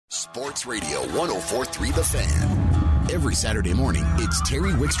Sports Radio 104.3 The Fan. Every Saturday morning, it's Terry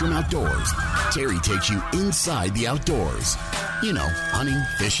Wickstrom Outdoors. Terry takes you inside the outdoors. You know, hunting,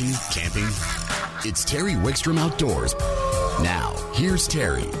 fishing, camping. It's Terry Wickstrom Outdoors. Now, here's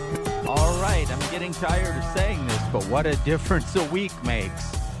Terry. All right, I'm getting tired of saying this, but what a difference a week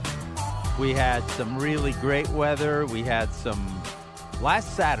makes. We had some really great weather. We had some...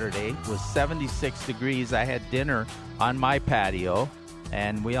 Last Saturday was 76 degrees. I had dinner on my patio,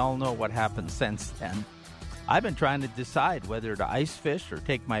 and we all know what happened since then. I've been trying to decide whether to ice fish or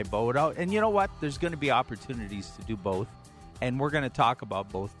take my boat out. And you know what? There's going to be opportunities to do both, and we're going to talk about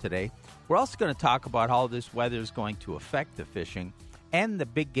both today. We're also going to talk about how this weather is going to affect the fishing and the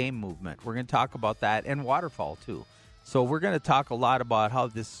big game movement. We're going to talk about that and waterfowl, too. So we're going to talk a lot about how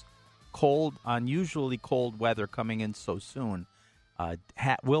this cold, unusually cold weather coming in so soon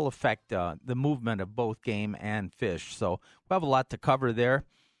will affect the movement of both game and fish. So we'll have a lot to cover there.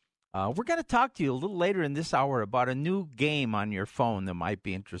 We're going to talk to you a little later in this hour about a new game on your phone that might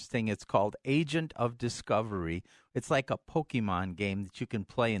be interesting. It's called Agent of Discovery. It's like a Pokemon game that you can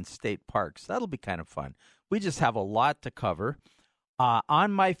play in state parks. That'll be kind of fun. We just have a lot to cover.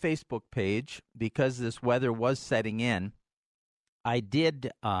 On my Facebook page, because this weather was setting in, I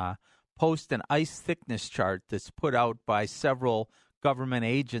did post an ice thickness chart that's put out by several government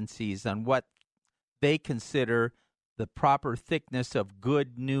agencies on what they consider the proper thickness of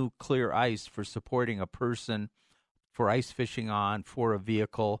good, new, clear ice for supporting a person, for ice fishing on, for a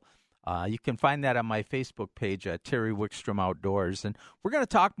vehicle. You can find that on my Facebook page at Terry Wickstrom Outdoors. And we're going to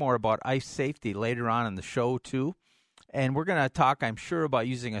talk more about ice safety later on in the show, too. And we're going to talk, I'm sure, about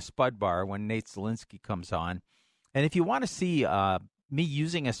using a spud bar when Nate Zielinski comes on. And if you want to see me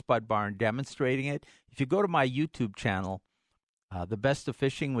using a spud bar and demonstrating it, if you go to my YouTube channel, The Best of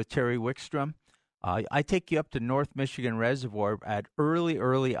Fishing with Terry Wickstrom, I take you up to North Michigan Reservoir at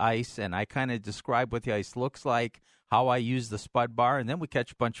early ice, and I kind of describe what the ice looks like, how I use the spud bar, and then we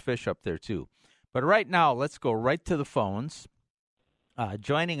catch a bunch of fish up there, too. But right now, let's go right to the phones.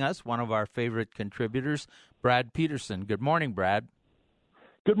 Joining us, one of our favorite contributors, Brad Peterson. Good morning, Brad.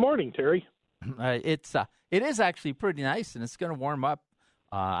 Good morning, Terry. It is actually pretty nice, and it's going to warm up.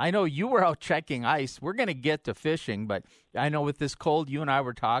 I know you were out checking ice. We're going to get to fishing, but I know with this cold, you and I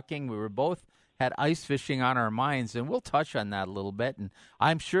were talking. We were both had ice fishing on our minds, and we'll touch on that a little bit. And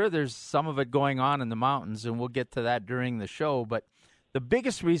I'm sure there's some of it going on in the mountains, and we'll get to that during the show. But the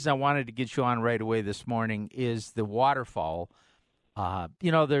biggest reason I wanted to get you on right away this morning is the waterfowl.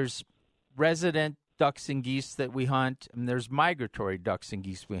 There's resident ducks and geese that we hunt, and there's migratory ducks and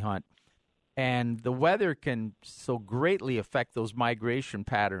geese we hunt. And the weather can so greatly affect those migration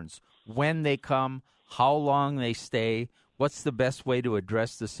patterns, when they come, how long they stay, what's the best way to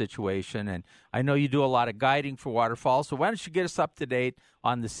address the situation. And I know you do a lot of guiding for waterfowl, so why don't you get us up to date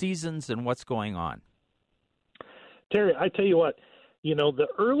on the seasons and what's going on? Terry, I tell you what, the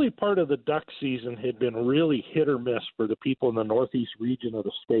early part of the duck season had been really hit or miss for the people in the northeast region of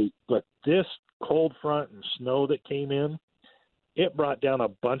the state. But this cold front and snow that came in, it brought down a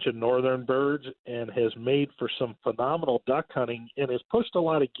bunch of northern birds and has made for some phenomenal duck hunting and has pushed a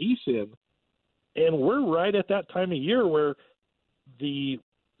lot of geese in. And we're right at that time of year where the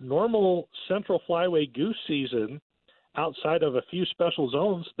normal central flyway goose season, outside of a few special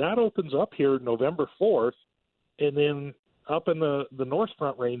zones, that opens up here November 4th. And then up in the North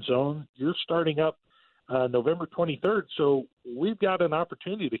Front Range zone, you're starting up November 23rd. So we've got an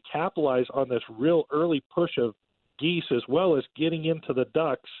opportunity to capitalize on this real early push of geese as well as getting into the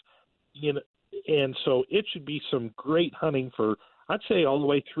ducks. And so it should be some great hunting for, I'd say, all the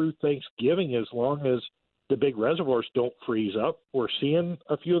way through Thanksgiving, as long as the big reservoirs don't freeze up. We're seeing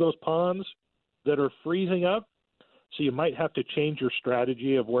a few of those ponds that are freezing up. So you might have to change your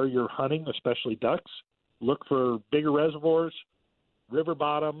strategy of where you're hunting, especially ducks. Look for bigger reservoirs, river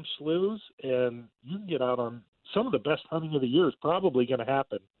bottom sloughs, and you can get out on some of the best hunting of the year is probably going to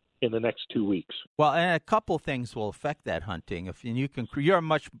happen in the next 2 weeks. Well, and a couple things will affect that hunting. You're a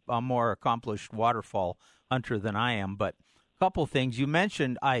much more accomplished waterfowl hunter than I am, but a couple things. You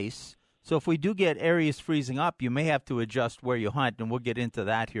mentioned ice. So if we do get areas freezing up, you may have to adjust where you hunt, and we'll get into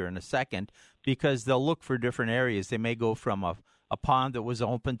that here in a second, because they'll look for different areas. They may go from a pond that was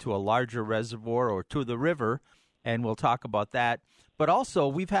open to a larger reservoir or to the river, and we'll talk about that. But also,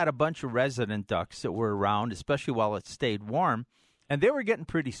 we've had a bunch of resident ducks that were around, especially while it stayed warm, and they were getting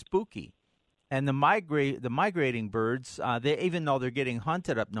pretty spooky. And the migrating birds, even though they're getting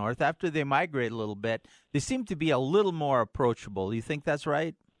hunted up north, after they migrate a little bit, they seem to be a little more approachable. Do you think that's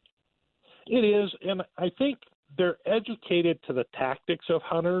right? It is, and I think they're educated to the tactics of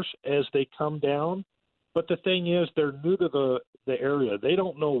hunters as they come down. But the thing is, they're new to the the area. They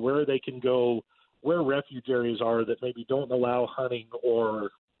don't know where they can go, where refuge areas are that maybe don't allow hunting or,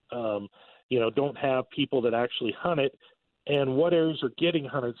 don't have people that actually hunt it, and what areas are getting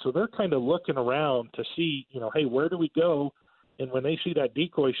hunted. So they're kind of looking around to see, hey, where do we go? And when they see that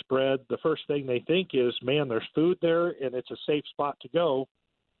decoy spread, the first thing they think is, man, there's food there and it's a safe spot to go.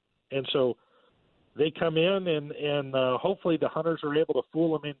 And so they come in and hopefully the hunters are able to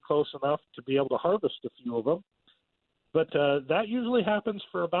fool them in close enough to be able to harvest a few of them. But that usually happens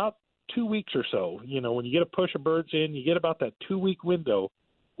for about 2 weeks or so. When you get a push of birds in, you get about that 2-week window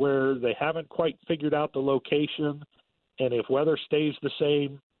where they haven't quite figured out the location. And if weather stays the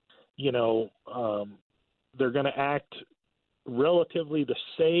same, they're going to act relatively the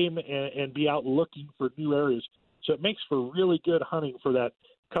same and be out looking for new areas. So it makes for really good hunting for that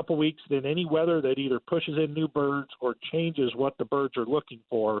couple weeks. Then any weather that either pushes in new birds or changes what the birds are looking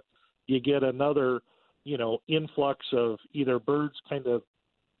for, you get another, influx of either birds kind of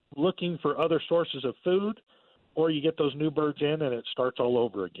looking for other sources of food, or you get those new birds in and it starts all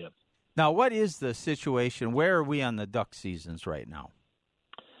over again. Now, what is the situation? Where are we on the duck seasons right now?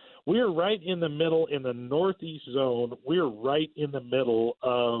 We are right in the middle in the northeast zone. We are right in the middle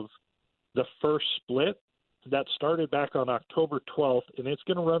of the first split that started back on October 12th, and it's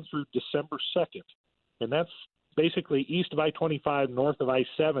going to run through December 2nd. And that's basically east of I-25, north of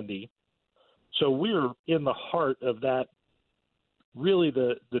I-70. So we're in the heart of that, really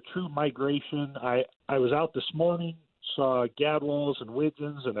the true migration. I was out this morning, saw gadwalls and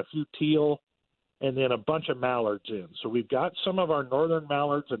widgeons and a few teal, and then a bunch of mallards in. So we've got some of our northern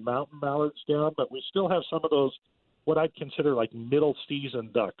mallards and mountain mallards down, but we still have some of those, what I'd consider like middle season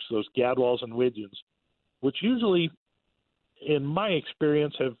ducks, those gadwalls and widgeons, which usually, in my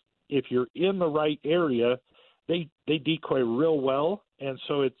experience, if you're in the right area, they decoy real well. And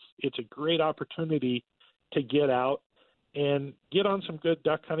so it's a great opportunity to get out and get on some good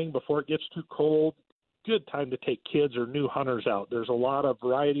duck hunting before it gets too cold. Good time to take kids or new hunters out. There's a lot of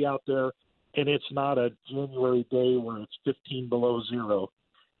variety out there, and it's not a January day where it's 15 below zero,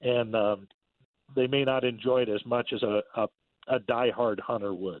 and they may not enjoy it as much as a diehard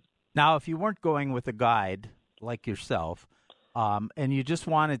hunter would. Now, if you weren't going with a guide like yourself, and you just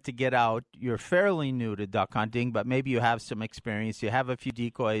wanted to get out, you're fairly new to duck hunting, but maybe you have some experience, you have a few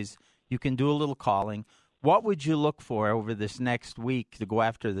decoys, you can do a little calling. What would you look for over this next week to go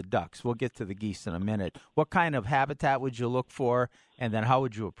after the ducks? We'll get to the geese in a minute. What kind of habitat would you look for, and then how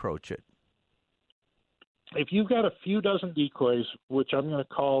would you approach it? If you've got a few dozen decoys, which I'm going to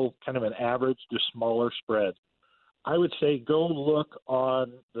call kind of an average to smaller spread, I would say go look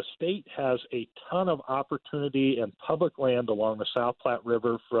on – the state has a ton of opportunity and public land along the South Platte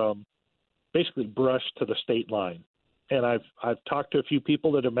River from basically brush to the state line. And I've talked to a few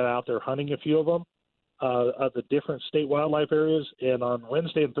people that have been out there hunting a few of them. Of the different state wildlife areas, and on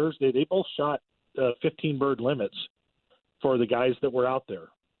Wednesday and Thursday, they both shot 15 bird limits for the guys that were out there.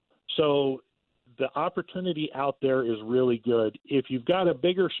 So the opportunity out there is really good. If you've got a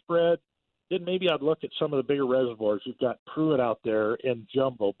bigger spread, then maybe I'd look at some of the bigger reservoirs. You've got Pruitt out there and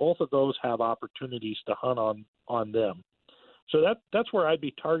Jumbo. Both of those have opportunities to hunt on them. So that's where I'd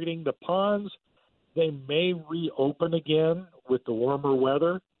be targeting. The ponds, they may reopen again with the warmer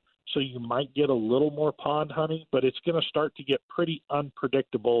weather. So you might get a little more pond hunting, but it's going to start to get pretty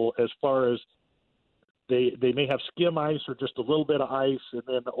unpredictable as far as they may have skim ice or just a little bit of ice and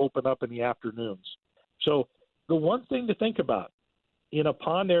then open up in the afternoons. So the one thing to think about in a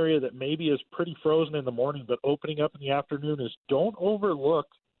pond area that maybe is pretty frozen in the morning but opening up in the afternoon is don't overlook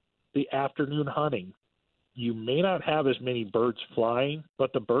the afternoon hunting. You may not have as many birds flying,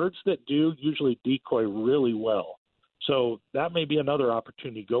 but the birds that do usually decoy really well. So that may be another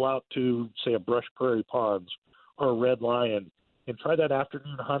opportunity. Go out to, say, a Brush Prairie Ponds or a Red Lion and try that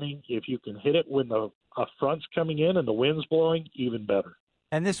afternoon hunting. If you can hit it when the front's coming in and the wind's blowing, even better.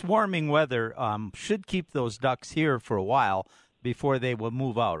 And this warming weather should keep those ducks here for a while before they will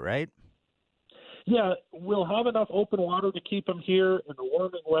move out, right? Yeah, we'll have enough open water to keep them here, and the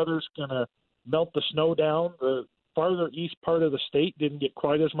warming weather's going to melt the snow down. The farther east part of the state didn't get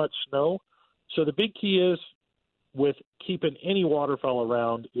quite as much snow. So the big key is, with keeping any waterfowl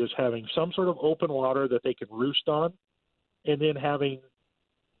around, is having some sort of open water that they can roost on, and then having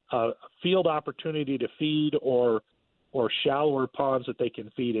a field opportunity to feed or shallower ponds that they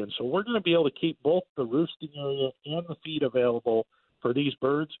can feed in. So we're going to be able to keep both the roosting area and the feed available for these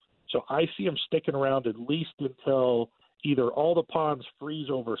birds. So I see them sticking around at least until either all the ponds freeze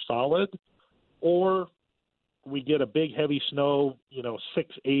over solid or we get a big heavy snow,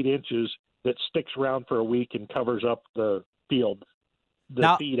 6-8 inches, that sticks around for a week and covers up the field.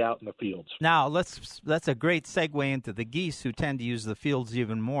 the feed out in the fields. Now, that's a great segue into the geese who tend to use the fields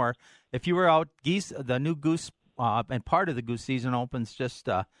even more. If you were out, the new goose and part of the goose season opens just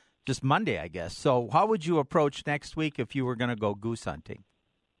Monday, I guess. So how would you approach next week if you were going to go goose hunting?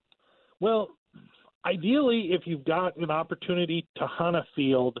 Well, ideally, if you've got an opportunity to hunt a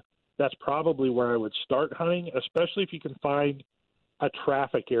field, that's probably where I would start hunting, especially if you can find a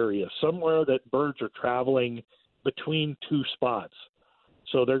traffic area, somewhere that birds are traveling between two spots.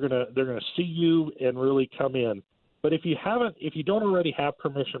 So they're gonna see you and really come in. But if you don't already have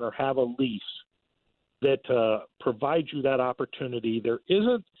permission or have a lease that provides you that opportunity, there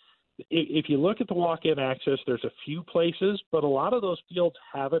isn't. If you look at the walk-in access, there's a few places, but a lot of those fields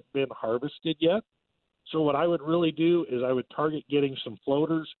haven't been harvested yet. So what I would really do is I would target getting some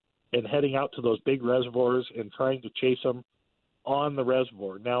floaters and heading out to those big reservoirs and trying to chase them on the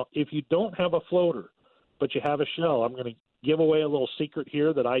reservoir. Now, if you don't have a floater, but you have a shell, I'm going to give away a little secret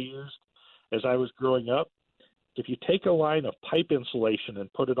here that I used as I was growing up. If you take a line of pipe insulation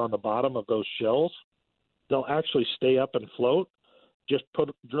and put it on the bottom of those shells, they'll actually stay up and float. Just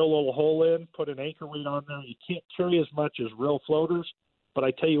drill a little hole in, put an anchor weight on there. You can't carry as much as real floaters, but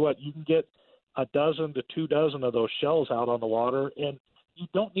I tell you what, you can get a dozen to 2 dozen of those shells out on the water, and you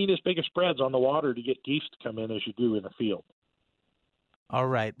don't need as big of spreads on the water to get geese to come in as you do in a field. All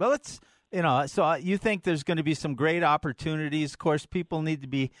right. Well, so you think there's going to be some great opportunities. Of course, people need to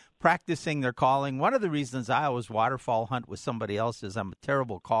be practicing their calling. One of the reasons I always waterfowl hunt with somebody else is I'm a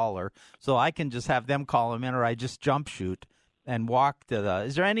terrible caller, so I can just have them call them in, or I just jump shoot and walk to the.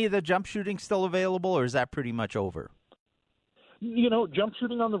 Is there any of the jump shooting still available, or is that pretty much over? Jump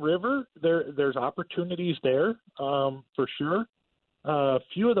shooting on the river, there's opportunities there for sure. A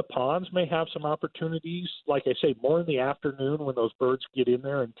few of the ponds may have some opportunities, like I say, more in the afternoon when those birds get in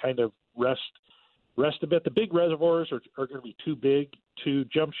there and kind of rest a bit. The big reservoirs are going to be too big to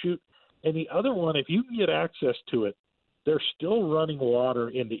jump shoot. And the other one, if you can get access to it, they're still running water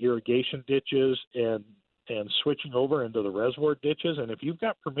into irrigation ditches and switching over into the reservoir ditches. And if you've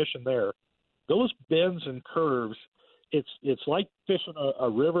got permission there, those bends and curves, it's like fishing a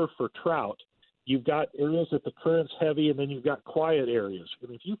river for trout. You've got areas that the current's heavy, and then you've got quiet areas.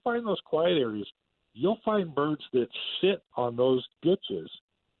 And if you find those quiet areas, you'll find birds that sit on those ditches.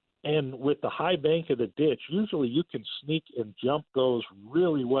 And with the high bank of the ditch, usually you can sneak and jump those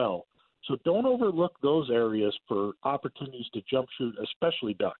really well. So don't overlook those areas for opportunities to jump shoot,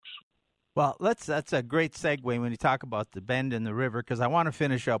 especially ducks. Well, that's a great segue when you talk about the bend in the river, because I want to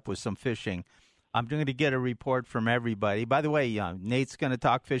finish up with some fishing. I'm going to get a report from everybody. By the way, Nate's going to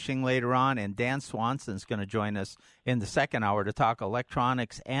talk fishing later on, and Dan Swanson's going to join us in the second hour to talk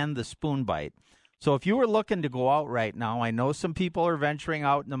electronics and the spoon bite. So if you were looking to go out right now, I know some people are venturing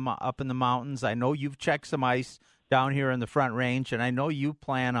out up in the mountains. I know you've checked some ice down here in the Front Range, and I know you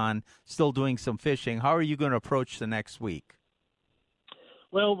plan on still doing some fishing. How are you going to approach the next week?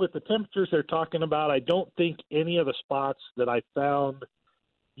 Well, with the temperatures they're talking about, I don't think any of the spots that I found –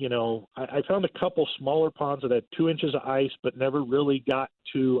 I found a couple smaller ponds that had 2 inches of ice but never really got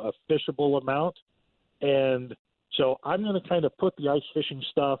to a fishable amount. And so I'm going to kind of put the ice fishing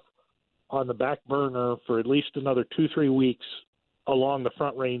stuff on the back burner for at least another 2-3 weeks along the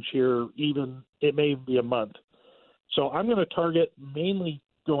Front Range here, even it may be a month. So I'm going to target mainly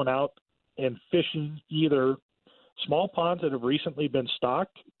going out and fishing either small ponds that have recently been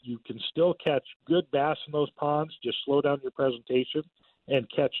stocked. You can still catch good bass in those ponds. Just slow down your presentation and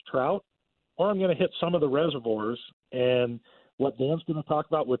catch trout, or I'm going to hit some of the reservoirs. And what Dan's going to talk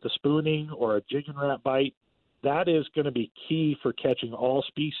about with the spooning or a jig and rat bite, that is going to be key for catching all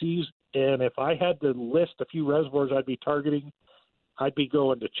species. And if I had to list a few reservoirs I'd be targeting, I'd be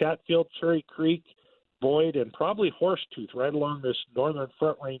going to Chatfield, Cherry Creek, Boyd, and probably Horsetooth right along this northern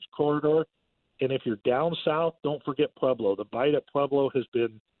Front Range corridor. And if you're down south, don't forget Pueblo. The bite at Pueblo has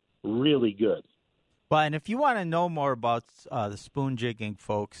been really good. Well, and if you want to know more about the spoon jigging,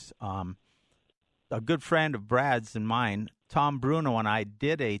 folks, a good friend of Brad's and mine, Tom Bruno, and I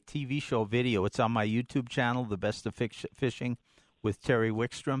did a TV show video. It's on my YouTube channel, The Best of Fishing with Terry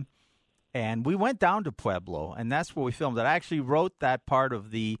Wickstrom. And we went down to Pueblo, and that's where we filmed it. I actually wrote that part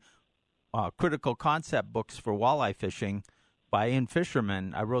of the critical concept books for walleye fishing by Ian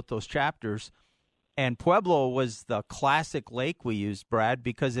Fisherman. I wrote those chapters. And Pueblo was the classic lake we used, Brad,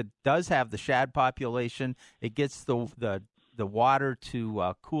 because it does have the shad population. It gets the water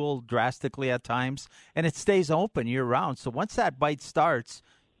to cool drastically at times, and it stays open year-round. So once that bite starts,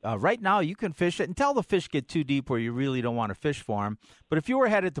 right now you can fish it until the fish get too deep where you really don't want to fish for them. But if you were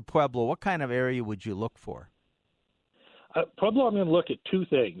headed to Pueblo, what kind of area would you look for? Pueblo, I'm going to look at two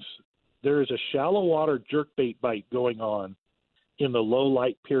things. There is a shallow water jerkbait bite going on in the low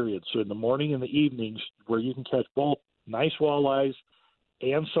light periods. So in the morning and the evenings, where you can catch both nice walleyes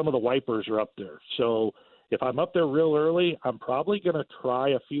and some of the wipers are up there. So if I'm up there real early, I'm probably going to try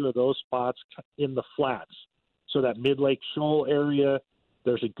a few of those spots in the flats. So that Mid-Lake Shoal area,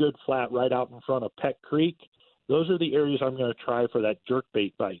 there's a good flat right out in front of Peck Creek. Those are the areas I'm going to try for that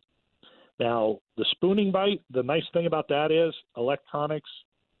jerkbait bite. Now, the spooning bite, the nice thing about that is electronics,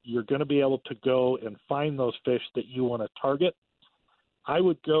 you're going to be able to go and find those fish that you want to target. I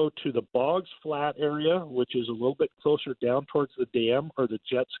would go to the Boggs Flat area, which is a little bit closer down towards the dam or the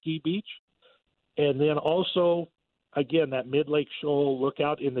jet ski beach. And then also, again, that Mid-Lake Shoal, look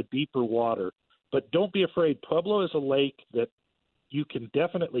out in the deeper water. But don't be afraid. Pueblo is a lake that you can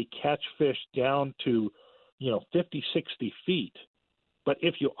definitely catch fish down to, 50, 60 feet. But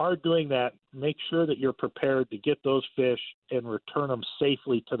if you are doing that, make sure that you're prepared to get those fish and return them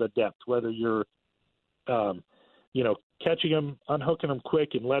safely to the depth, whether you're, catching them, unhooking them quick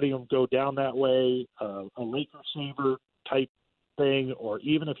and letting them go down that way, a Laker Saver type thing, or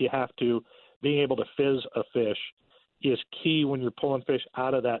even if you have to, being able to fizz a fish is key when you're pulling fish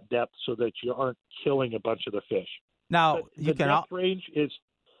out of that depth so that you aren't killing a bunch of the fish. Now, the depth range is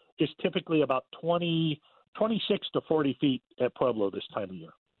typically about 26 to 40 feet at Pueblo this time of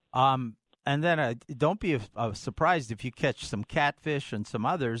year. And then don't be surprised if you catch some catfish and some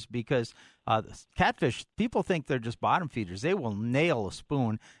others, because catfish, people think they're just bottom feeders. They will nail a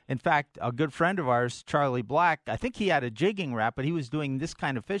spoon. In fact, a good friend of ours, Charlie Black, I think he had a jigging rap, but he was doing this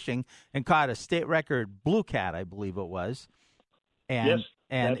kind of fishing and caught a state record blue cat, I believe it was. And,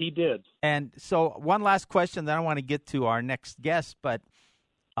 yes, he did. And so one last question, then I want to get to our next guest, but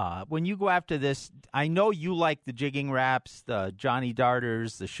when you go after this, I know you like the jigging wraps, the Johnny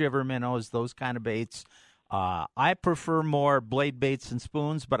Darters, the shiver minnows, those kind of baits. I prefer more blade baits and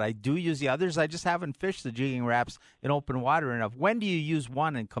spoons, but I do use the others. I just haven't fished the jigging wraps in open water enough. When do you use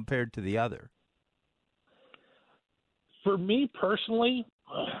one and compared to the other? For me personally,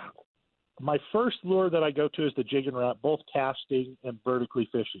 my first lure that I go to is the jigging wrap, both casting and vertically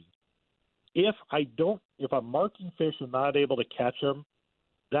fishing. If I'm marking fish and not able to catch them,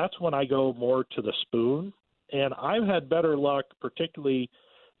 that's when I go more to the spoon. And I've had better luck, particularly,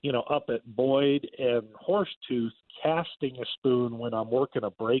 up at Boyd and Horsetooth, casting a spoon when I'm working a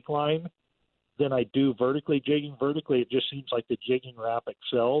break line than I do vertically jigging. Vertically, it just seems like the jigging wrap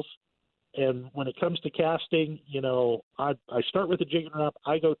excels. And when it comes to casting, I start with the jigging wrap.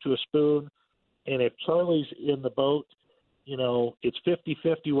 I go to a spoon. And if Charlie's in the boat, it's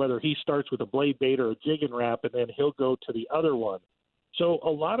 50-50 whether he starts with a blade bait or a jigging wrap, and then he'll go to the other one. So a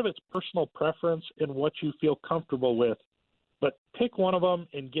lot of it's personal preference and what you feel comfortable with. But pick one of them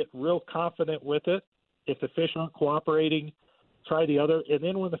and get real confident with it. If the fish aren't cooperating, try the other. And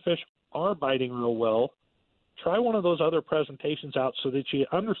then when the fish are biting real well, try one of those other presentations out so that you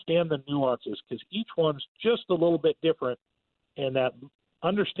understand the nuances, because each one's just a little bit different. And that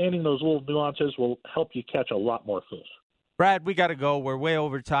understanding those little nuances will help you catch a lot more fish. Brad, we got to go. We're way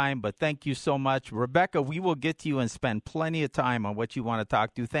over time, but thank you so much. Rebecca, we will get to you and spend plenty of time on what you want to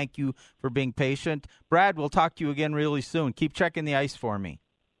talk to. Thank you for being patient. Brad, we'll talk to you again really soon. Keep checking the ice for me.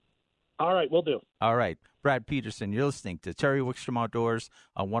 All right, we'll do. All right. Brad Peterson, you're listening to Terry Wickstrom Outdoors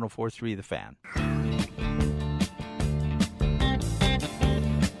on 104.3 The Fan.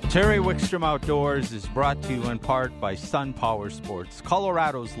 Terry Wickstrom Outdoors is brought to you in part by Sun Power Sports,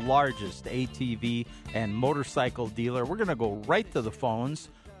 Colorado's largest ATV and motorcycle dealer. We're going to go right to the phones,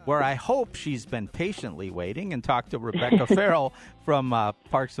 where I hope she's been patiently waiting, and talk to Rebecca Farrell from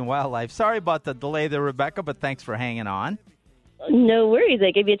Parks and Wildlife. Sorry about the delay there, Rebecca, but thanks for hanging on. No worries.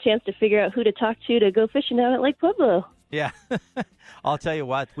 I gave you a chance to figure out who to talk to go fishing down at Lake Pueblo. Yeah. I'll tell you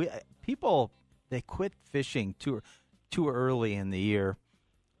what, people, they quit fishing too early in the year.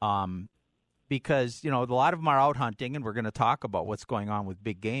 Because, a lot of them are out hunting, and we're going to talk about what's going on with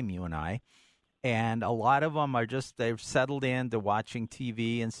big game, you and I. And a lot of them they've settled into watching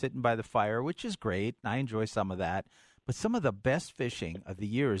TV and sitting by the fire, which is great. And I enjoy some of that. But some of the best fishing of the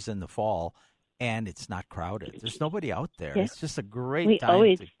year is in the fall, and it's not crowded. There's nobody out there. Yeah. It's just a great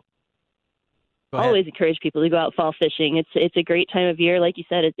time. Always encourage people to go out fall fishing. It's a great time of year. Like you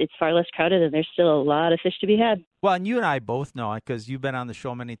said, it's far less crowded, and there's still a lot of fish to be had. Well, and you and I both know, because you've been on the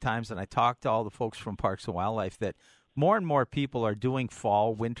show many times, and I talked to all the folks from Parks and Wildlife, that more and more people are doing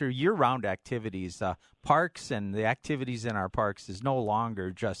fall, winter, year-round activities. Parks and the activities in our parks is no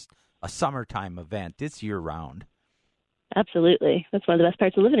longer just a summertime event. It's year-round. Absolutely. That's one of the best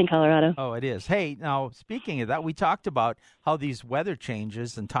parts of living in Colorado. Oh, it is. Hey, now, speaking of that, we talked about how these weather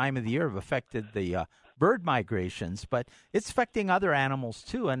changes and time of the year have affected the bird migrations, but it's affecting other animals,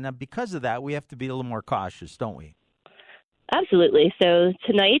 too. And because of that, we have to be a little more cautious, don't we? Absolutely. So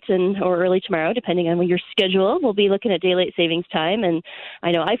tonight or early tomorrow, depending on your schedule, we'll be looking at daylight savings time. And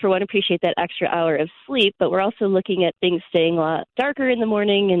I know I, for one, appreciate that extra hour of sleep, but we're also looking at things staying a lot darker in the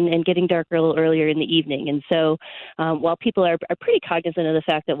morning and getting darker a little earlier in the evening. And so while people are pretty cognizant of the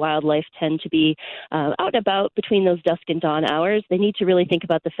fact that wildlife tend to be out and about between those dusk and dawn hours, they need to really think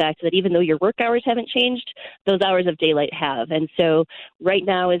about the fact that even though your work hours haven't changed, those hours of daylight have. And so right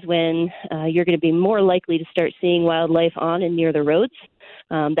now is when you're going to be more likely to start seeing wildlife on and near the roads.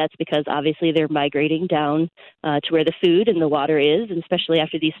 That's because obviously they're migrating down to where the food and the water is, and especially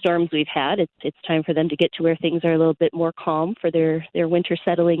after these storms we've had, it's time for them to get to where things are a little bit more calm for their winter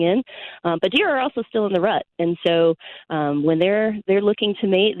settling in. But deer are also still in the rut, and so when they're looking to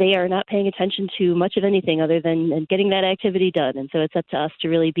mate, they are not paying attention to much of anything other than getting that activity done. And so it's up to us to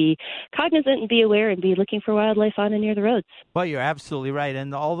really be cognizant and be aware and be looking for wildlife on and near the roads. Well, you're absolutely right.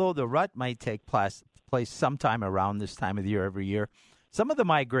 And although the rut might take place sometime around this time of the year every year, some of the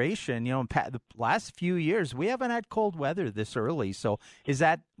migration, in the last few years, we haven't had cold weather this early. So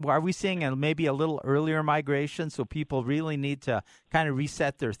are we seeing maybe a little earlier migration so people really need to kind of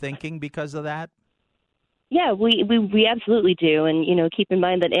reset their thinking because of that? Yeah, we absolutely do. And, keep in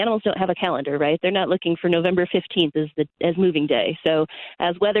mind that animals don't have a calendar, right? They're not looking for November 15th as moving day. So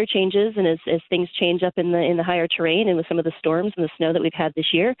as weather changes and as things change up in the higher terrain and with some of the storms and the snow that we've had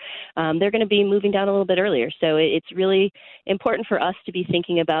this year, they're going to be moving down a little bit earlier. So it's really important for us to be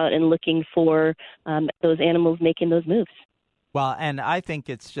thinking about and looking for those animals making those moves. Well, and I think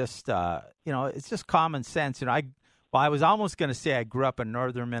it's just, it's just common sense. I was almost going to say I grew up in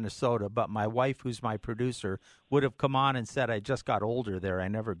northern Minnesota, but my wife, who's my producer, would have come on and said I just got older there. I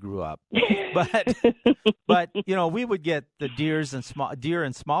never grew up. But we would get the deer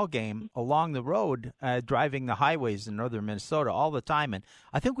and small game along the road, driving the highways in northern Minnesota all the time. And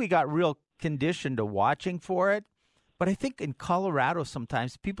I think we got real conditioned to watching for it. But I think in Colorado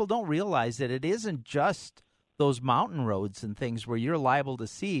sometimes people don't realize that it isn't just those mountain roads and things where you're liable to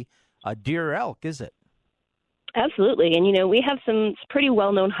see a deer or elk, is it? Absolutely. And, we have some pretty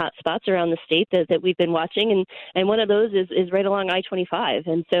well-known hot spots around the state that we've been watching. And one of those is right along I-25.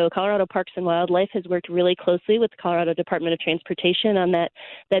 And so Colorado Parks and Wildlife has worked really closely with the Colorado Department of Transportation on that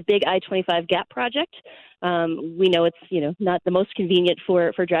big I-25 gap project. We know it's, not the most convenient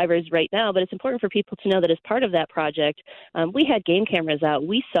for drivers right now, but it's important for people to know that as part of that project, we had game cameras out.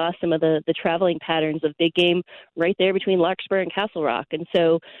 We saw some of the traveling patterns of big game right there between Larkspur and Castle Rock. And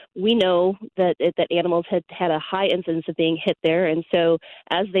so we know that animals had a high incidence of being hit there. And so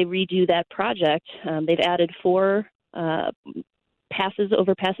as they redo that project, they've added 4 overpasses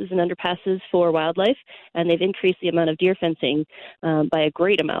and underpasses for wildlife, and they've increased the amount of deer fencing by a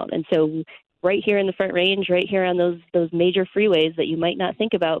great amount. And so right here in the Front Range, right here on those major freeways that you might not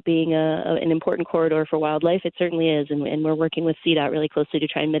think about being an important corridor for wildlife, it certainly is, and we're working with CDOT really closely to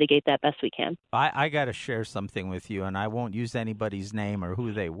try and mitigate that best we can. I got to share something with you, and I won't use anybody's name or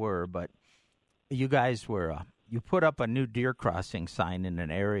who they were, but you guys you put up a new deer crossing sign in an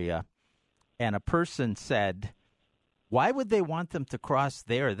area, and a person said, "Why would they want them to cross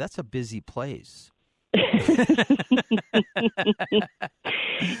there? That's a busy place."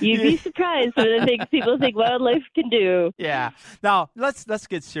 You'd be surprised some of the things people think wildlife can do. Yeah. Now let's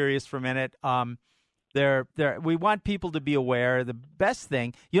get serious for a minute. We want people to be aware. The best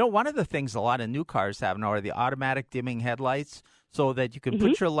thing, one of the things a lot of new cars have now are the automatic dimming headlights, so that you can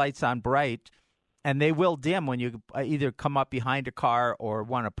put your lights on bright, and they will dim when you either come up behind a car or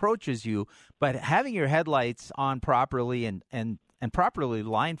one approaches you. But having your headlights on properly and properly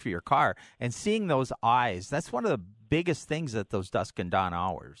lined for your car and seeing those eyes, that's one of the biggest things at those dusk and dawn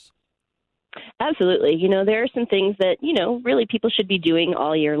hours. Absolutely. There are some things that, really people should be doing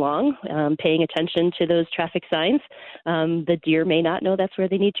all year long, paying attention to those traffic signs. The deer may not know that's where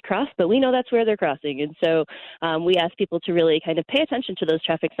they need to cross, but we know that's where they're crossing. And so we ask people to really kind of pay attention to those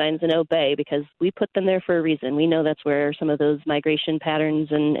traffic signs and obey, because we put them there for a reason. We know that's where some of those migration patterns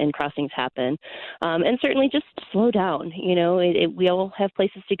and crossings happen. And certainly just slow down. We all have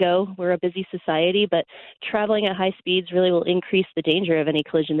places to go. We're a busy society, but traveling at high speeds really will increase the danger of any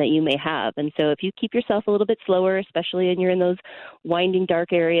collision that you may have. And so if you keep yourself a little bit slower, especially when you're in those winding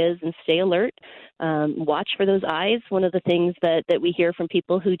dark areas, and stay alert, watch for those eyes. One of the things that we hear from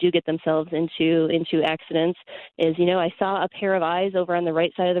people who do get themselves into accidents is, I saw a pair of eyes over on the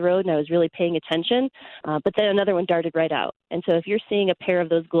right side of the road and I was really paying attention, but then another one darted right out. And so if you're seeing a pair of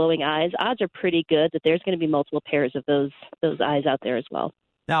those glowing eyes, odds are pretty good that there's going to be multiple pairs of those eyes out there as well.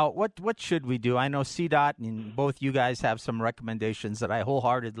 Now, what should we do? I know CDOT and both you guys have some recommendations that I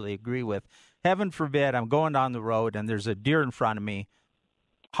wholeheartedly agree with. Heaven forbid I'm going down the road and there's a deer in front of me.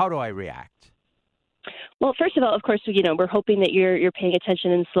 How do I react? Well, first of all, of course, we're hoping that you're paying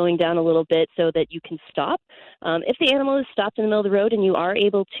attention and slowing down a little bit so that you can stop. If the animal is stopped in the middle of the road and you are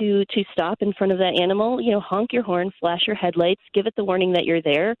able to stop in front of that animal, honk your horn, flash your headlights, give it the warning that you're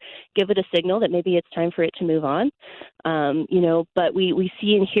there, give it a signal that maybe it's time for it to move on. But we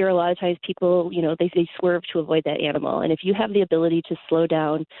see and hear a lot of times people, they swerve to avoid that animal. And if you have the ability to slow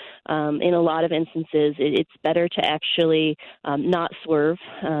down, in a lot of instances, it's better to actually not swerve.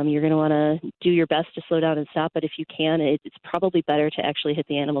 You're going to want to do your best to slow down and stop, but if you can, it's probably better to actually hit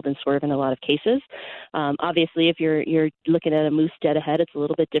the animal than swerve in a lot of cases. Obviously, if you're looking at a moose dead ahead, it's a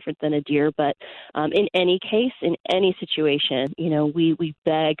little bit different than a deer, but in any case, in any situation, we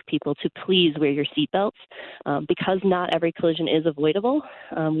beg people to please wear your seatbelts because not every collision is avoidable.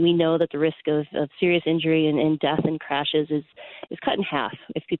 We know that the risk of serious injury and death and crashes is cut in half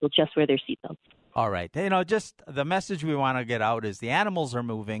if people just wear their seatbelts. All right. Just the message we want to get out is the animals are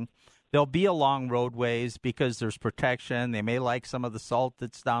moving. They'll be along roadways because there's protection. They may like some of the salt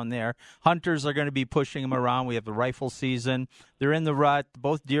that's down there. Hunters are going to be pushing them around. We have the rifle season. They're in the rut.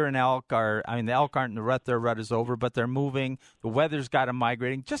 Both deer and elk the elk aren't in the rut. Their rut is over, but they're moving. The weather's got them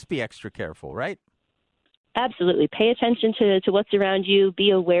migrating. Just be extra careful, right? Absolutely. Pay attention to what's around you. Be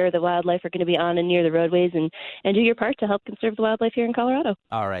aware the wildlife are going to be on and near the roadways and do your part to help conserve the wildlife here in Colorado.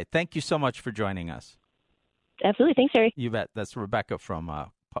 All right. Thank you so much for joining us. Absolutely. Thanks, Harry. You bet. That's Rebecca from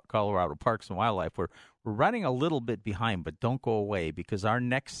Colorado Parks and Wildlife. We're running a little bit behind, but don't go away because our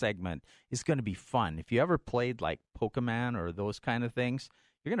next segment is going to be fun. If you ever played like Pokemon or those kind of things,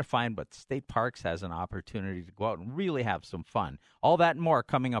 you're going to find what State Parks has an opportunity to go out and really have some fun. All that and more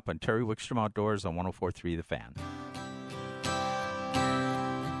coming up on Terry Wickstrom Outdoors on 104.3 The Fan.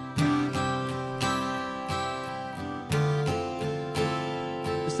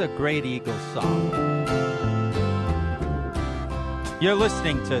 This is a great Eagles song. You're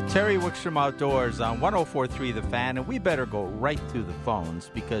listening to Terry Wickstrom Outdoors on 104.3 The Fan, and we better go right to the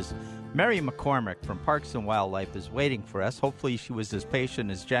phones because Mary McCormick from Parks and Wildlife is waiting for us. Hopefully she was as patient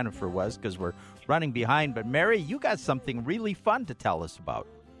as Jennifer was because we're running behind. But Mary, you got something really fun to tell us about.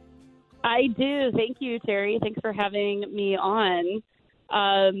 I do. Thank you, Terry. Thanks for having me on.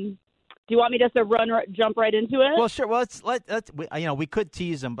 Do you want me just to jump right into it? Well, sure. Well, we could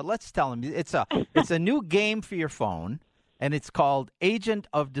tease them, but let's tell them it's a new game for your phone. And it's called Agent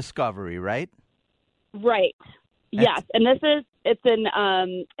of Discovery, right? Right. Yes. And it's an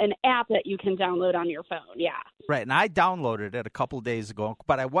app that you can download on your phone. Yeah. Right. And I downloaded it a couple of days ago,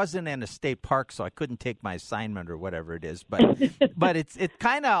 but I wasn't in a state park, so I couldn't take my assignment or whatever it is. But but it's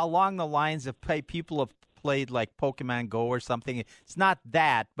kind of along the lines of people have played like Pokemon Go or something. It's not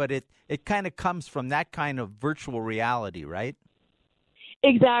that, but it kind of comes from that kind of virtual reality, right?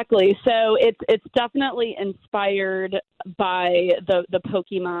 Exactly. So it's definitely inspired by the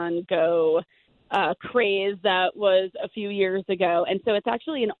Pokemon Go craze that was a few years ago. And so it's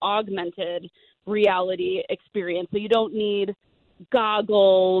actually an augmented reality experience. So you don't need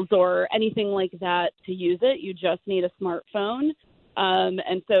goggles or anything like that to use it. You just need a smartphone.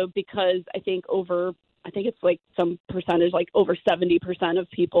 And so because I think it's like some percentage, like over 70% of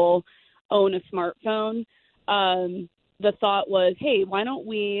people own a smartphone, the thought was, hey, why don't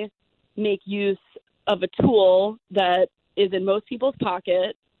we make use of a tool that is in most people's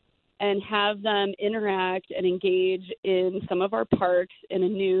pocket and have them interact and engage in some of our parks in a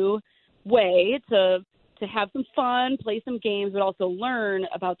new way to have some fun, play some games, but also learn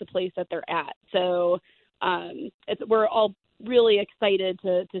about the place that they're at. So we're all really excited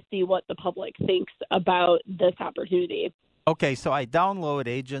to see what the public thinks about this opportunity. Okay, so I download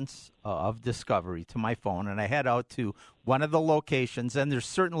Agents of Discovery to my phone, and I head out to one of the locations, and there's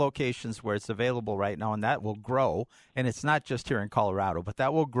certain locations where it's available right now, and that will grow, and it's not just here in Colorado, but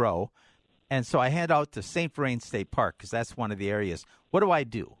that will grow. And so I head out to St. Vrain State Park because that's one of the areas. What do I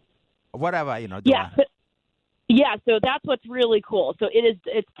do? What have I, do Yeah, so that's what's really cool. So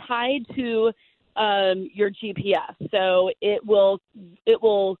it's tied to your GPS, so it will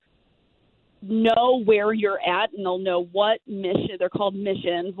know where you're at, and they'll know what mission, they're called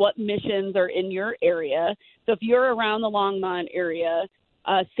missions, what missions are in your area. So if you're around the Longmont area,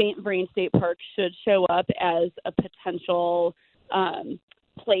 St. Vrain State Park should show up as a potential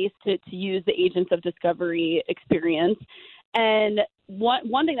place to use the Agents of Discovery experience. And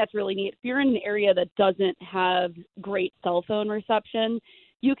one thing that's really neat, if you're in an area that doesn't have great cell phone reception,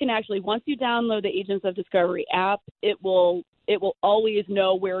 you can actually, once you download the Agents of Discovery app, it will always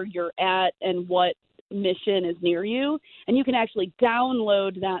know where you're at and what mission is near you. And you can actually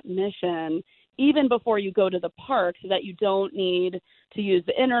download that mission even before you go to the park so that you don't need to use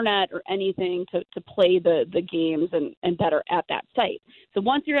the internet or anything to play the games and that are at that site. So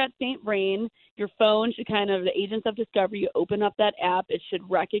once you're at St. Vrain, your phone should the Agents of Discovery, you open up that app, it should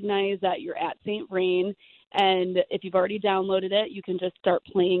recognize that you're at St. Vrain. And if you've already downloaded it, you can just start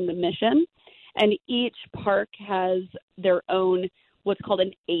playing the mission. And each park has their own, what's called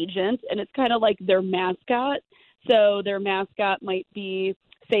an agent, and it's kind of like their mascot. So their mascot might be,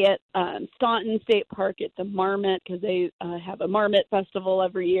 say at Staunton State Park, it's a marmot because they have a marmot festival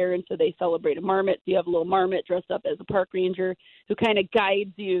every year, and so they celebrate a marmot. So you have a little marmot dressed up as a park ranger who kind of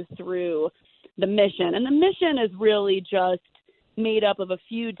guides you through the mission. And the mission is really just made up of a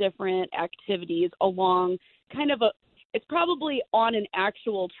few different activities along it's probably on an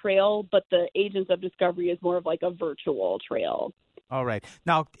actual trail, but the Agents of Discovery is more of like a virtual trail. All right.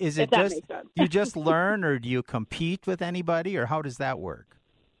 Now, is it just you just learn, or do you compete with anybody, or how does that work?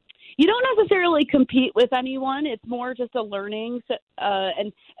 You don't necessarily compete with anyone. It's more just a learning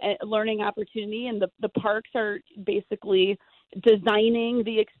and learning opportunity, and the parks are basically designing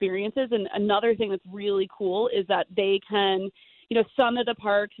the experiences. And another thing that's really cool is that they can, some of the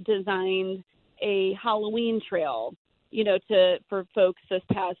parks designed a Halloween trail, for folks this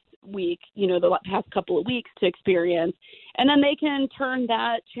past week, the past couple of weeks to experience. And then they can turn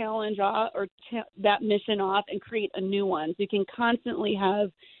that challenge off or that mission off and create a new one. So you can constantly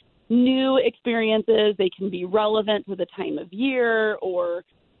have new experiences. They can be relevant to the time of year or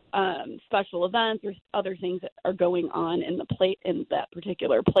special events or other things that are going on in that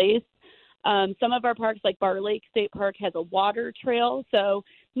particular place. Some of our parks, like Bar Lake State Park, has a water trail. So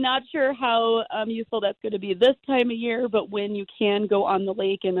not sure how useful that's going to be this time of year, but when you can go on the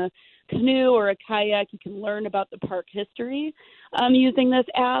lake in a canoe or a kayak, you can learn about the park history using this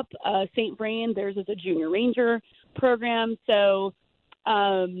app. St. Vrain, theirs is a junior ranger program. So,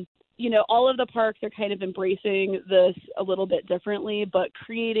 all of the parks are kind of embracing this a little bit differently, but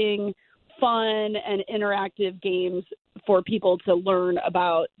creating fun and interactive games for people to learn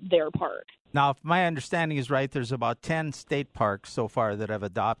about their park. Now, if my understanding is right, there's about 10 state parks so far that have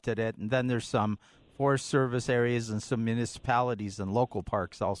adopted it, and then there's some Forest Service areas and some municipalities and local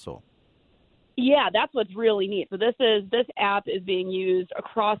parks also. Yeah, that's what's really neat. So this app is being used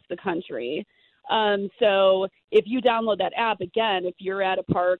across the country. So if you download that app, again, if you're at a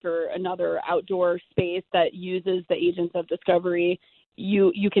park or another outdoor space that uses the Agents of Discovery,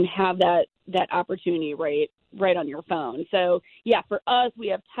 you can have that opportunity right on your phone. So yeah, for us, we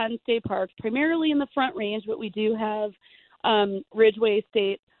have 10 state parks, primarily in the Front Range, but we do have Ridgeway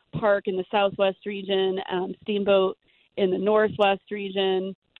State Park in the Southwest region, Steamboat in the Northwest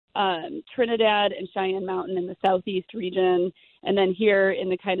region, Trinidad and Cheyenne Mountain in the Southeast region, and then here in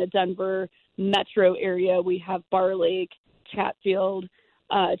the kind of Denver metro area, we have Bar Lake, Chatfield,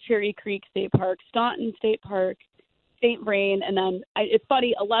 Cherry Creek State Park, Staunton State Park, St. Vrain, and then it's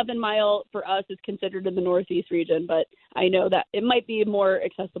funny, 11 Mile for us is considered in the Northeast region, but I know that it might be more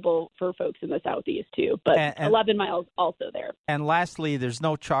accessible for folks in the Southeast too, but 11 Mile is also there. And lastly, there's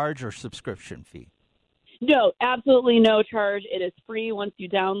no charge or subscription fee? No, absolutely no charge. It is free once you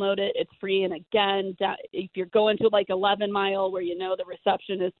download it. It's free, and again, if you're going to like 11 Mile where the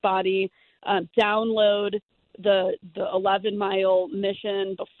reception is spotty, download the 11 Mile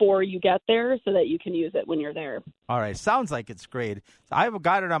mission before you get there so that you can use it when you're there. All right. Sounds like it's great. So I've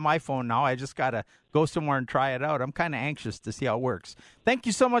got it on my phone now. I just got to go somewhere and try it out. I'm kind of anxious to see how it works. Thank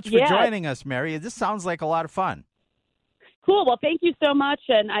you so much for joining us, Mary. This sounds like a lot of fun. Cool. Well, thank you so much,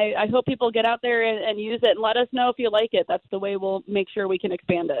 and I hope people get out there and use it, and let us know if you like it. That's the way we'll make sure we can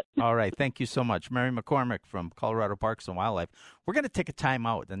expand it. All right. Thank you so much. Mary McCormick from Colorado Parks and Wildlife. We're going to take a time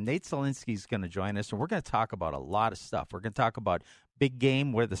out, and Nate Zielinski is going to join us, and we're going to talk about a lot of stuff. We're going to talk about big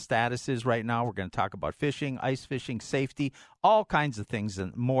game, where the status is right now. We're going to talk about fishing, ice fishing, safety, all kinds of things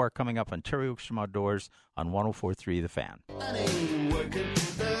and more coming up on Terry Wickstrom Outdoors on 104.3 The Fan.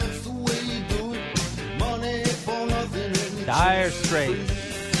 Dire Straits.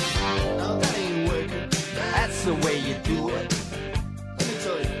 That's the way you do it.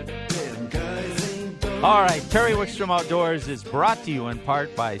 All right, Terry Wickstrom Outdoors is brought to you in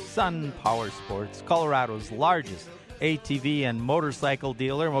part by Sun Power Sports, Colorado's largest ATV and motorcycle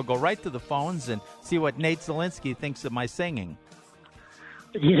dealer. And we'll go right to the phones and see what Nate Zielinski thinks of my singing.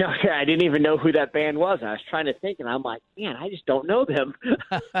 I didn't even know who that band was. I was trying to think, and I'm like, man, I just don't know them.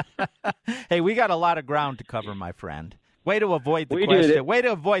 Hey, we got a lot of ground to cover, my friend. Way to avoid the question. Way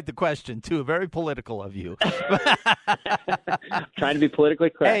to avoid the question, too. Very political of you. Trying to be politically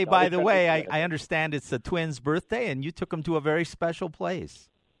correct. Hey, by the way, I understand it's the twins' birthday, and you took them to a very special place.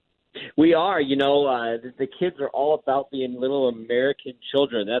 We are. The kids are all about being little American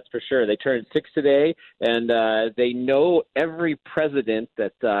children, that's for sure. They turned 6 today, and they know every president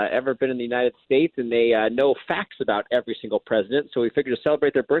that's ever been in the United States, and they know facts about every single president. So we figured to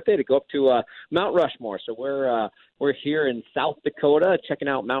celebrate their birthday to go up to Mount Rushmore. So we're here in South Dakota checking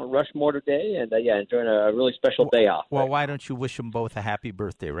out Mount Rushmore today, and enjoying a really special day off. Well, why don't you wish them both a happy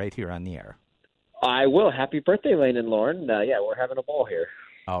birthday right here on the air? I will. Happy birthday, Lane and Lauren. We're having a ball here.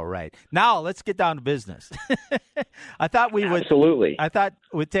 All right. Now let's get down to business. I thought Absolutely. I thought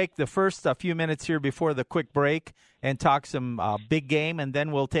we'd take the first few minutes here before the quick break and talk some big game, and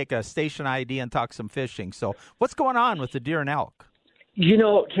then we'll take a station ID and talk some fishing. So what's going on with the deer and elk?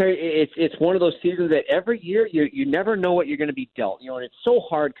 Terry, it's one of those seasons that every year you never know what you're going to be dealt. And it's so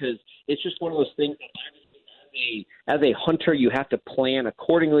hard because it's just one of those things that as a hunter, you have to plan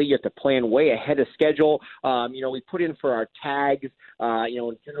accordingly. You have to plan way ahead of schedule. We put in for our tags,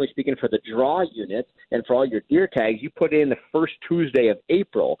 generally speaking, for the draw units and for all your deer tags, you put in the first Tuesday of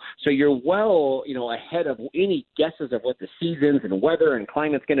April. So you're well, ahead of any guesses of what the seasons and weather and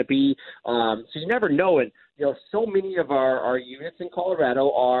climate's going to be. So you never know it. So many of our units in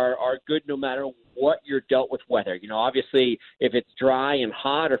Colorado are good no matter what you're dealt with weather. Obviously, if it's dry and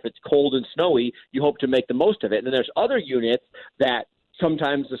hot or if it's cold and snowy, you hope to make the most of it. And then there's other units that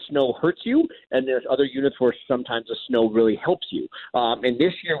sometimes the snow hurts you, and there's other units where sometimes the snow really helps you. And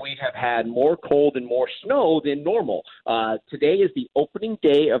this year we have had more cold and more snow than normal. Today is the opening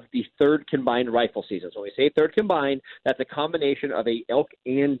day of the third combined rifle season. So when we say third combined, that's a combination of a elk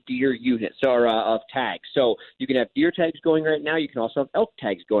and deer unit, of tags. So you can have deer tags going right now. You can also have elk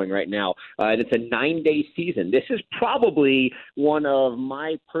tags going right now. And it's a 9-day season. This is probably one of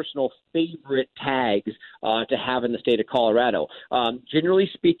my personal favorite tags to have in the state of Colorado. Generally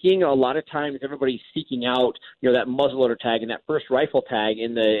speaking, a lot of times everybody's seeking out, that muzzleloader tag and that first rifle tag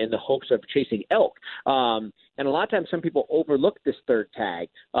in the hopes of chasing elk. And a lot of times some people overlook this third tag.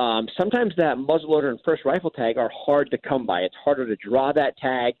 Sometimes that muzzleloader and first rifle tag are hard to come by. It's harder to draw that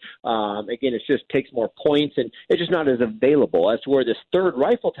tag. Again, it just takes more points, and it's just not as available. As to where this third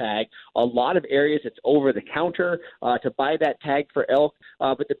rifle tag, a lot of areas it's over the counter to buy that tag for elk.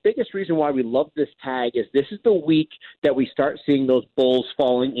 But the biggest reason why we love this tag is this is the week that we start seeing those bulls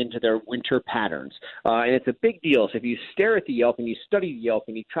falling into their winter patterns. And it's a big deal. So if you stare at the elk and you study the elk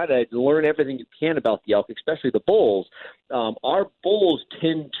and you try to learn everything you can about the elk, especially the bulls, our bulls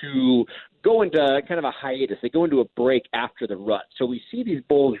tend to go into kind of a hiatus. They go into a break after the rut. So we see these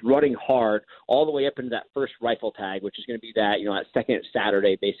bulls rutting hard all the way up into that first rifle tag, which is going to be that, that second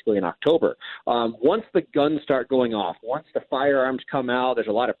Saturday, basically in October. Once the guns start going off, once the firearms come out, there's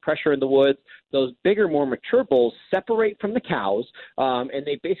a lot of pressure in the woods. Those bigger, more mature bulls separate from the cows, and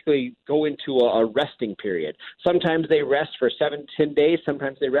they basically go into a resting period. Sometimes they rest for 7-10 days.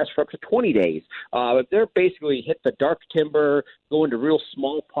 Sometimes they rest for up to 20 days. But they're basically hit the dark timber, go into real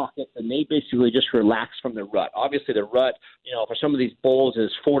small pockets, and they basically just relax from the rut. Obviously, the rut, for some of these bulls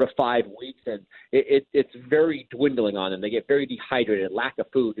is 4 to 5 weeks, and it's very dwindling on them. They get very dehydrated, lack of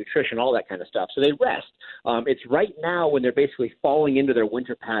food, nutrition, all that kind of stuff. So they rest. It's right now when they're basically falling into their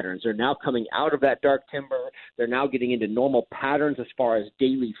winter patterns. They're now coming out of that dark timber. They're now getting into normal patterns as far as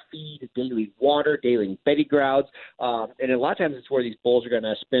daily feed, daily water, daily bedding grounds. And a lot of times it's where these bulls are going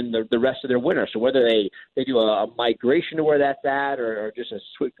to spend the rest of their winter. So whether they do a migration to where that's at or just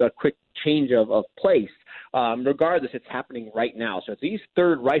a quick change of place, regardless, it's happening right now. So these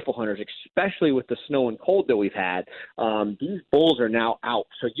third rifle hunters, especially with the snow and cold that we've had, these bulls are now out.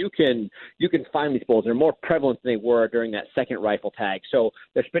 So you can find these bulls. They're more prevalent than they were during that second rifle tag. So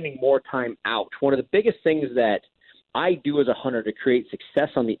they're spending more time out. One of the biggest things that I do as a hunter to create success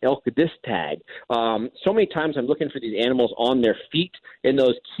on the elk disc tag. So many times I'm looking for these animals on their feet in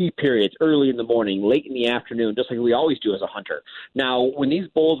those key periods, early in the morning, late in the afternoon, just like we always do as a hunter. Now, when these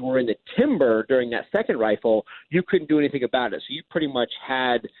bulls were in the timber during that second rifle, you couldn't do anything about it. So you pretty much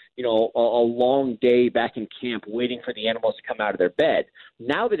had, a long day back in camp waiting for the animals to come out of their bed.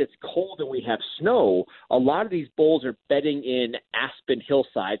 Now that it's cold and we have snow, a lot of these bulls are bedding in aspen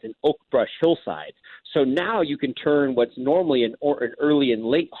hillsides and oak brush hillsides. So now you can turn what's normally an early and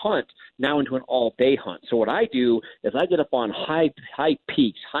late hunt now into an all-day hunt. So what I do is I get up on high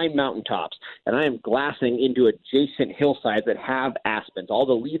peaks, high mountaintops, and I am glassing into adjacent hillsides that have aspens. All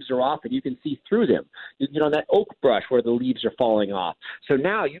the leaves are off, and you can see through them. You can get on that oak brush where the leaves are falling off. So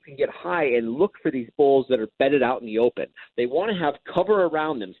now you can get high and look for these bulls that are bedded out in the open. They want to have cover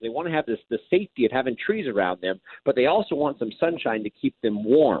around them, so they want to have the safety of having trees around them, but they also want some sunshine to keep them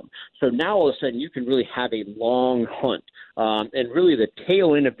warm. So now all of a sudden you can really have a long hunt. And really the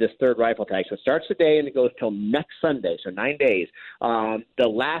tail end of this third rifle tag. So it starts today and it goes till next Sunday, so 9 days. The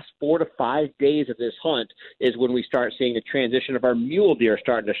last 4 to 5 days of this hunt is when we start seeing the transition of our mule deer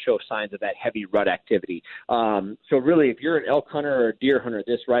starting to show signs of that heavy rut activity. So really, if you're an elk hunter or a deer hunter,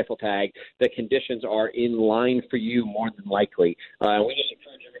 this rifle tag, the conditions are in line for you more than likely. We just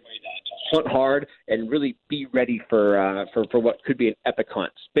encourage everybody to hunt hard and really be ready for what could be an epic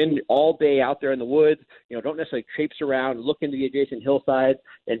hunt. Spend all day out there in the woods. Don't necessarily traipse around, look into the adjacent hillsides,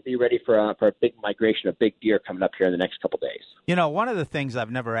 and be ready for a big migration of big deer coming up here in the next couple days. One of the things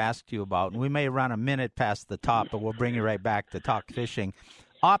I've never asked you about, and we may run a minute past the top, but we'll bring you right back to talk fishing.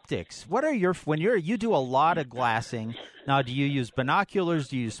 Optics. What are you do a lot of glassing. Now, do you use binoculars?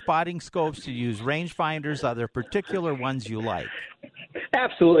 Do you use spotting scopes? Do you use rangefinders? Are there particular ones you like?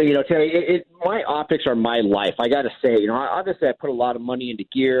 Absolutely. Terry, my optics are my life. I got to say, obviously I put a lot of money into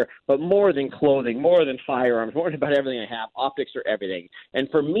gear, but more than clothing, more than firearms, more than about everything I have, optics are everything. And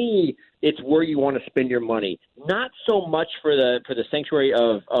for me, it's where you want to spend your money. Not so much for the sanctuary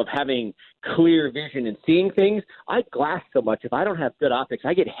of having clear vision and seeing things. I glass so much. If I don't have good optics,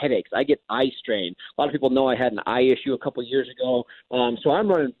 I get headaches. I get eye strain. A lot of people know I had an eye issue a couple years ago. So I'm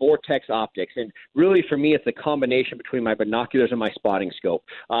running Vortex optics. And really for me, it's a combination between my binoculars and my spotting scope.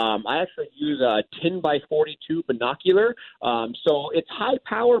 I actually use a 10 by 42 binocular. So it's high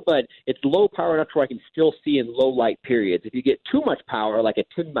power, but it's low power enough where I can still see in low light periods. If you get too much power, like a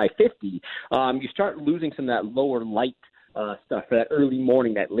 10 by 50, you start losing some of that lower light stuff for that early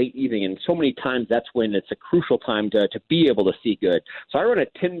morning, that late evening, and so many times that's when it's a crucial time to be able to see good. So I run a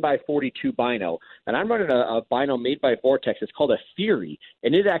 10 by 42 bino, and I'm running a bino made by Vortex. It's called a Fury,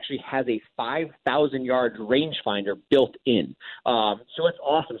 and it actually has a 5,000 yard rangefinder built in. So it's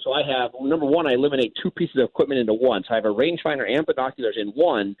awesome. So I have, number one, I eliminate two pieces of equipment into one. So I have a rangefinder and binoculars in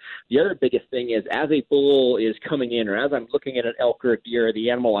one. The other biggest thing is as a bull is coming in, or as I'm looking at an elk or a deer or the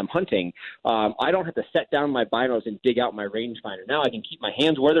animal I'm hunting, I don't have to set down my binos and dig out my rangefinder. Now I can keep my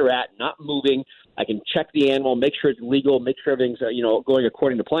hands where they're at, not moving. I can check the animal, make sure it's legal, make sure everything's going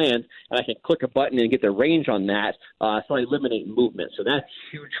according to plans, and I can click a button and get the range on that. So I eliminate movement. So that's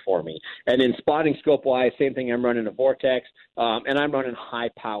huge for me. And then spotting scope wise, same thing. I'm running a Vortex, and I'm running high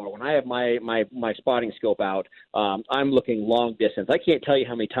power. When I have my spotting scope out, I'm looking long distance. I can't tell you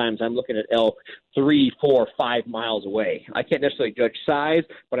how many times I'm looking at elk 3, 4, 5 miles away. I can't necessarily judge size,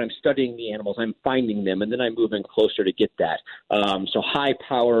 but I'm studying the animals. I'm finding them, and then I move in closer to get that. So high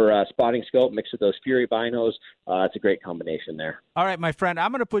power spotting scope mixed with those Fury binos, it's a great combination there. All right, my friend,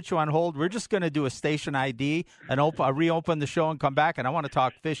 I'm going to put you on hold. We're just going to do a station ID and reopen the show and come back, and I want to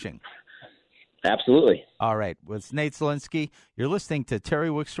talk fishing. Absolutely. All right. Well, it's Nate Zielinski. You're listening to Terry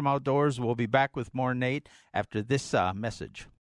Wickstrom Outdoors. We'll be back with more Nate after this message.